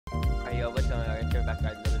Yo, what's going on? We're back,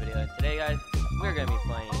 guys, another video. And today, guys, we're gonna be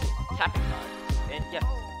playing tapping cards. And yes,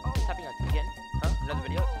 tapping cards again. Huh? Another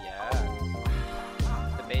video? Yeah.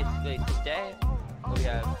 So basically, today what we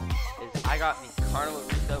have is I got the Carnival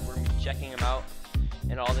RUSSO. We're gonna be checking them out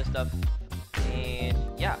and all this stuff. And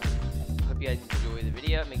yeah, hope you guys enjoy the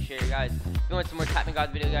video. Make sure you guys, if you want some more tapping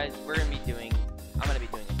cards video, guys, I'm gonna be doing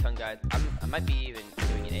a ton, guys. I might be even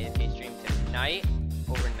doing an AFK stream tonight,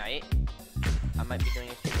 overnight. I might be doing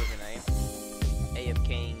a stream overnight,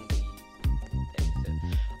 AFKing the thing. So, I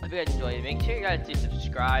hope you guys enjoyed. Make sure you guys do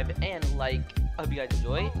subscribe and like. I hope you guys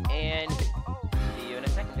enjoyed, and see you in a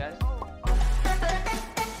second, guys.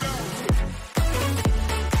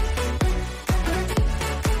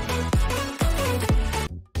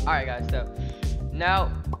 Alright, guys, so now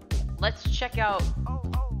let's check out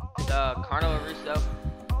the Carnival RUSSO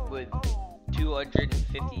with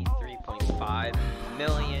 253.5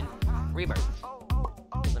 million rebirths.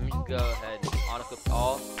 Let me just go ahead and unequip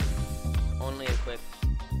all. Only equip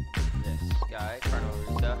this guy, Carnival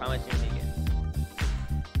RUSSO. How much are you making?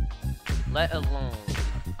 Let alone,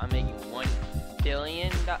 I'm making 1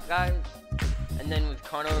 billion, guys. And then with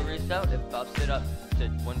Carnival RUSSO, it buffs it up to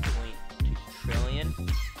 1.2 trillion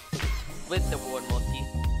with the ward multi.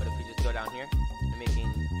 But if we just go down here, I'm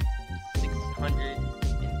making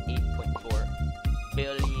 608.4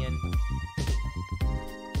 billion. So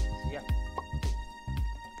yeah,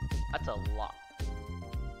 that's a lot.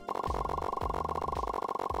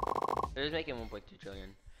 They're just making 1.2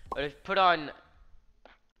 trillion. But if put on,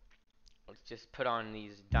 let's just put on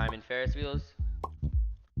these diamond Ferris wheels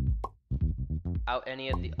out any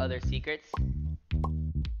of the other secrets.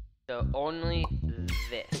 So only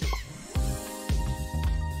this.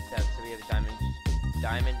 So we have a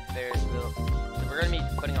diamond Ferris wheel. So we're gonna be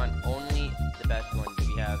putting on only the best ones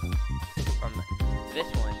we have from this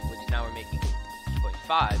one, which now we're making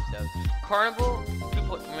 2.5. So Carnival,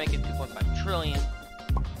 we're making 2.5 trillion.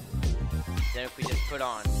 Then if we just put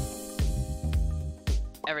on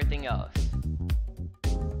everything else,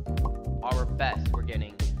 our best, we're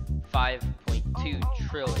getting 5.2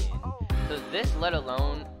 trillion. So this, let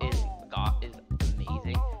alone, is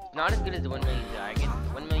amazing. It's not as good as the 1 million dragon.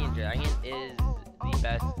 The 1 million dragon is the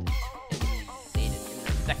best in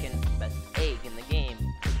the second best egg in the game.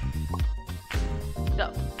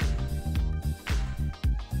 So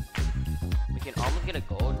we can almost get a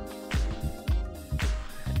gold.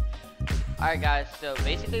 Alright, guys, so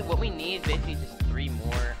basically what we need is basically just 3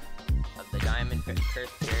 more of the diamond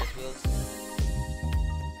cursed Ferris wheels.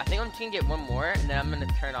 I think I'm just gonna get 1 more, and then I'm gonna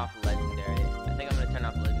turn off legendary. I think I'm gonna turn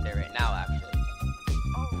off legendary right now, actually.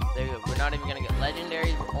 There you go. We're not even gonna get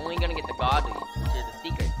legendaries, we're only gonna get the godlies, which are the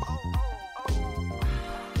secrets.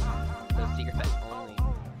 Those secret pets only.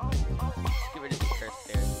 Get rid of the cursed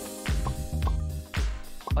Ferris wheels.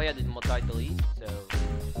 Oh yeah, there's multi-delete, so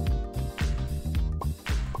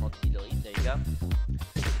multi-delete, there you go.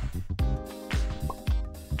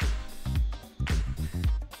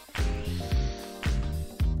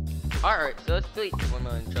 Alright, so let's delete this 1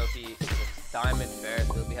 million trophy, this diamond Ferris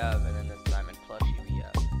wheel we have, and then this diamond plushie we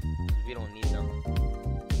have, because we don't need them.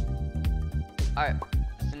 Alright,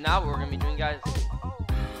 so now what we're gonna be doing, guys,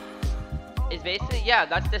 is basically, yeah,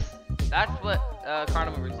 that's what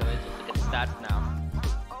Carnival RUSSO is. Let's look at the stats now.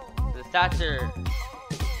 So the stats are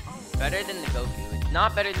better than the Goku. It's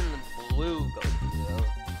not better than the blue Goku, though.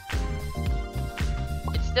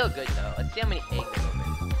 It's still good, though. Let's see how many eggs I've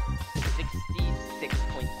opened.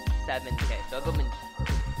 66.7k. So I've opened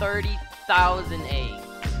 30,000 eggs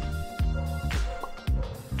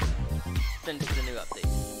since the new update.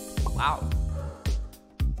 Wow.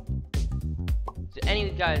 So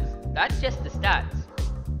anyway, guys, that's just the stats.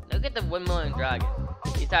 Look at the 1 million dragon.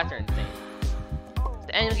 These stats are insane. So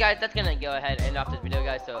anyway, guys, that's gonna go ahead and end off this video,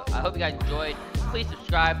 guys. So I hope you guys enjoyed. Please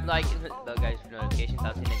subscribe, like, and hit the bell, guys, for notifications.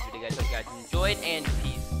 I'll see you next video, guys. Hope you guys enjoyed, and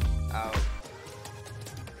peace out.